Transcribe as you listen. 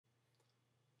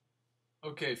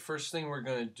Okay, first thing we're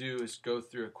going to do is go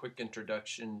through a quick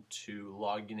introduction to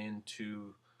logging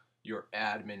into your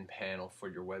admin panel for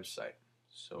your website.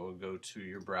 So we'll go to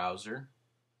your browser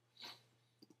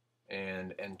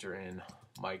and enter in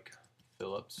Mike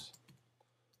Phillips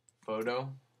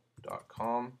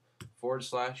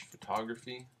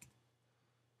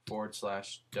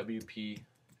photo.com/photography/WP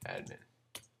admin.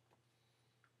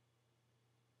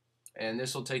 And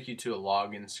this will take you to a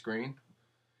login screen.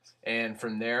 And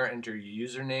from there, enter your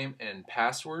username and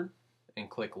password and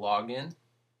click login.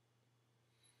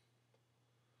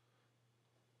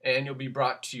 And you'll be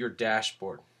brought to your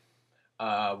dashboard.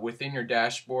 Within your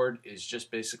dashboard is just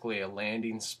basically a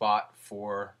landing spot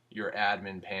for your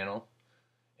admin panel,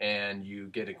 and you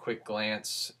get a quick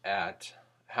glance at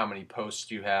how many posts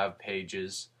you have,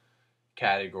 pages,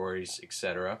 categories,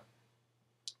 etc.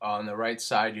 On the right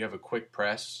side you have a quick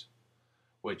press,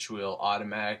 which will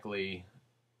automatically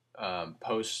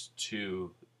post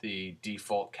to the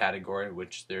default category,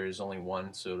 which there is only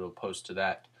one, so it'll post to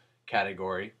that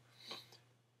category,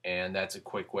 and that's a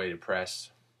quick way to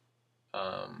press.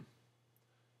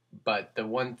 But the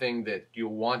one thing that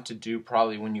you'll want to do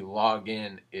probably when you log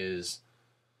in is,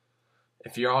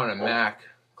 if you're on a Mac,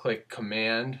 click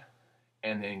Command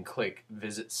and then click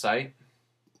Visit Site,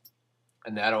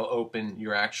 and that'll open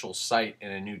your actual site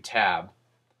in a new tab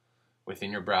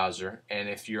within your browser. And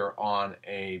if you're on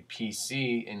a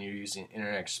PC and you're using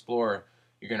Internet Explorer,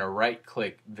 you're going to right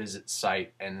click Visit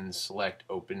Site and then select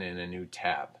Open in a new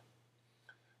tab.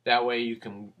 That way you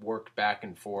can work back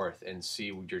and forth and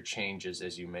see your changes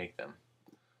as you make them.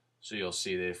 So you'll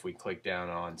see that if we click down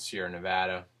on Sierra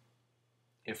Nevada,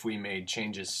 if we made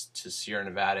changes to Sierra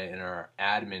Nevada in our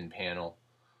admin panel,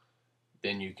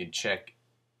 then you can check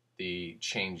the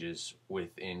changes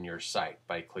within your site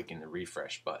by clicking the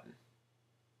refresh button,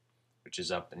 which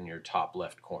is up in your top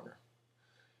left corner.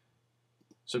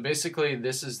 So basically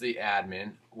this is the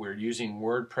admin. We're using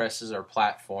WordPress as our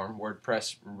platform.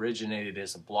 WordPress originated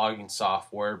as a blogging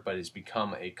software but has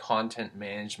become a content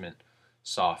management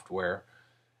software.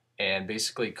 And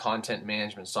basically content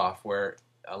management software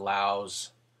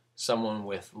allows someone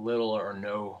with little or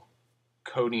no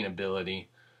coding ability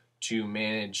to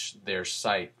manage their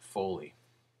site fully.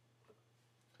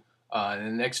 In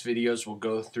the next videos we'll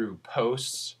go through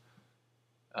posts,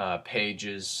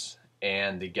 pages,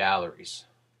 and the galleries.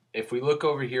 If we look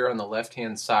over here on the left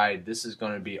hand side, this is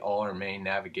going to be all our main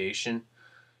navigation,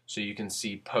 so you can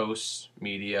see posts,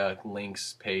 media,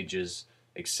 links, pages,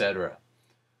 etc.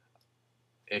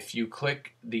 If you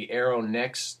click the arrow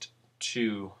next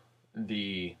to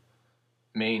the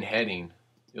main heading,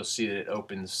 you'll see that it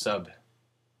opens sub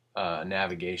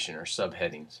navigation or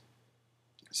subheadings.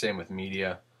 Same with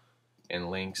media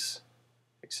and links,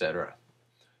 etc.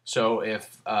 So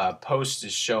if post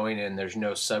is showing and there's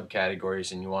no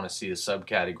subcategories and you want to see the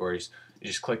subcategories, you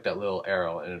just click that little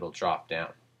arrow and it'll drop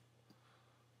down.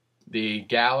 The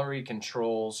gallery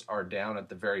controls are down at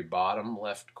the very bottom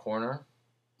left corner,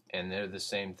 and they're the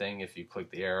same thing. If you click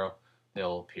the arrow,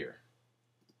 they'll appear.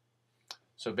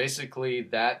 So basically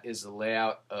that is the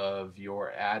layout of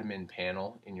your admin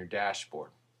panel in your dashboard.